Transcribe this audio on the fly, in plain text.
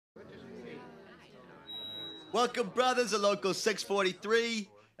Welcome, brothers, of Local 643.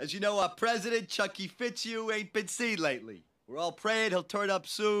 As you know, our president, Chucky Fitzhugh, ain't been seen lately. We're all praying he'll turn up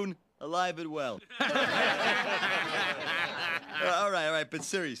soon, alive and well. All right, but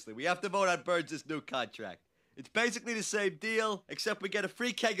seriously, we have to vote on Burns' new contract. It's basically the same deal, except we get a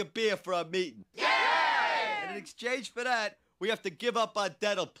free keg of beer for our meeting. Yay! And in exchange for that, we have to give up our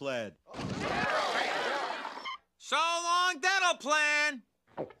dental plan. So long, dental plan!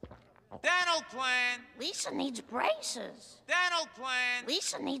 Dental plan! Lisa needs braces. Dental plan!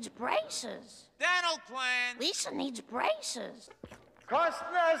 Lisa needs braces. Dental plan! Lisa needs braces.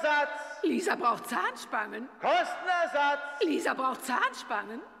 Kostenersatz! Lisa braucht Zahnspangen. Kostenersatz! Lisa braucht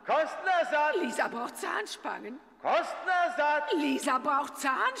Zahnspangen. Kostenersatz! Lisa braucht Zahnspangen. Kostenersatz! Lisa braucht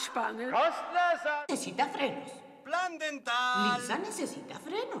Zahnspangen. Kostenersatz! Necesita frenos. Plan dental. Lisa necesita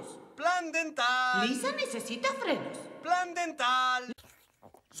frenos. Plan dental. Lisa necesita frenos. Plan dental.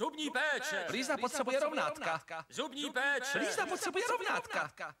 Zubni pecze! Liza potrzebuje równatka. Zubni pecze! Liza potrzebuje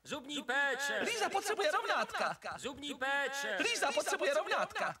równatka. Zubni pecze! Liza potrzebuje równatka. Zubni pecze! Liza potrzebuje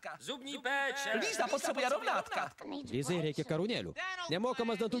równatka. Zubni pecze! Liza potrzebuje równatka. Lizai reikia karūnėlių.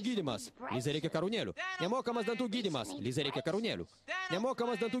 Nemokamas dantų gydymas. Lizai reikia karūnėlių. Nemokamas dantų gydymas. Lizai reikia karūnėlių.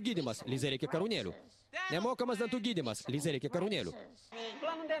 Nemokamas dantų gydymas. Lizai reikia karūnėlių. Nemokamas dantų gydymas. Lizai reikia karūnėlių.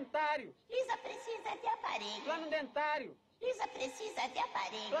 Plano dentário! Lisa precisa de aparelho. Plano dentário! Lisa precisa de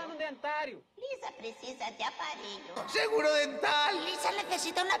aparelho. Plano dentário! Lisa precisa de aparelho. Seguro dental! Lisa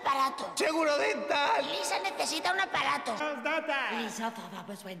necesita un aparato. Seguro dental! Lisa necesita un aparato. Assurance dental! Lisa va avoir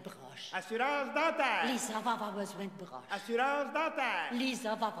besoin de broche. Assurance dental! Lisa va avoir besoin de broche. Assurance dental!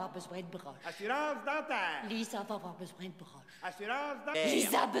 Lisa va avoir besoin de broche. Assurance dental! Lisa va avoir besoin de broche. Assurance dental!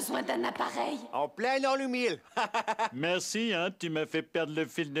 Lisa a besoin d'un appareil. En plein dans le mille. Merci, hein, tu m'as fait perdre le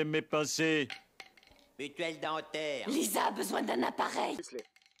fil de mes pensées. Mutuelle dentaire. Lisa a besoin d'un appareil.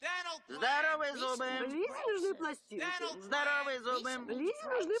 Dental plan! Здоровые зубы! Лизе нужны пластинки. Здоровые зубы! Лизе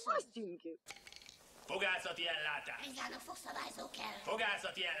нужны пластинки. Fogászati ellátás! Lizának fogszabályzó kell.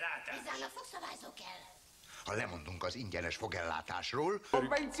 Fogászati ellátás! Lizának fogszabályzó kell. Ha lemondunk az ingyenes fogellátásról...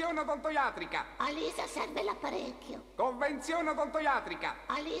 Convenzione odontoiatrica! A Lisa serve l'apparecchio. Convenzione odontoiatrica!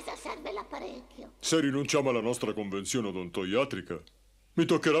 A Lisa serve l'apparecchio. Se rinunciamo alla nostra convenzione odontoiatrica, mi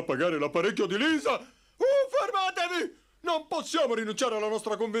toccherà pagare l'apparecchio di Lisa! Fermatevi! Non possiamo rinunciare alla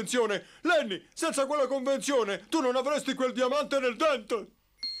nostra convenzione! Lenny, senza quella convenzione tu non avresti quel diamante nel dente!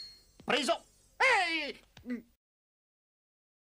 Preso! Ehi!